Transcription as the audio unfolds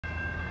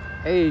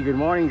Hey, good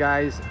morning,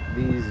 guys.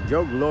 This is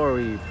Joe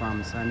Glory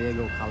from San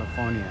Diego,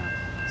 California.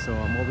 So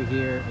I'm over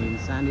here in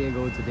San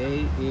Diego.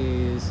 Today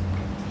is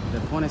the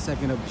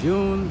 22nd of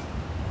June.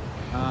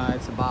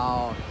 It's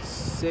about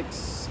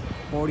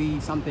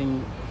 6:40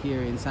 something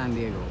here in San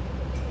Diego.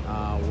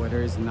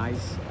 Weather is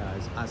nice,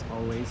 as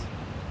always.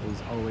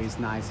 It's always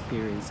nice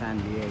here in San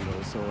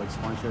Diego. So I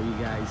just want to show you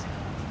guys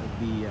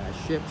the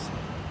ships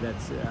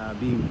that's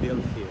being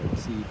built here.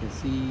 So you can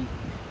see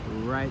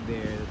right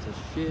there, that's a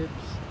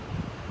ships.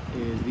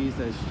 These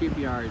are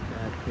shipyard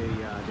that they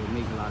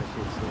make a lot of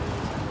ships here.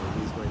 So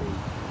this is where they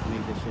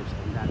make the ships,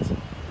 and that's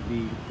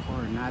the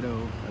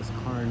Coronado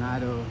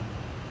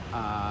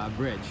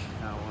Bridge.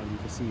 What you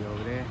can see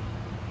over there.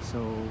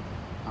 So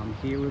I'm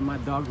here with my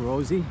dog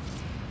Rosie,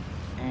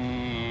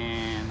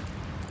 and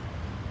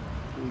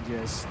we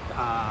just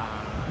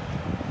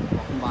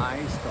walking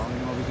by,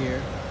 strolling over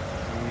here,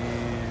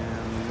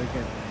 and look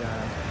at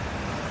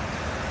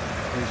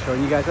we're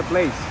showing you guys a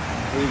place.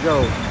 Here you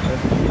go.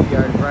 There's the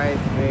shipyard right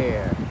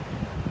there.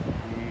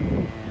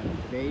 And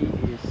today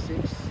is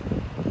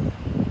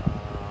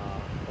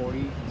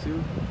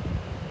 6:42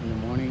 in the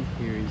morning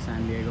here in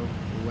San Diego.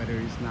 The weather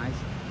is nice.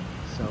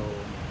 So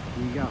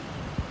here you go.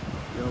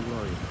 Your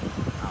glory.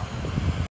 Out.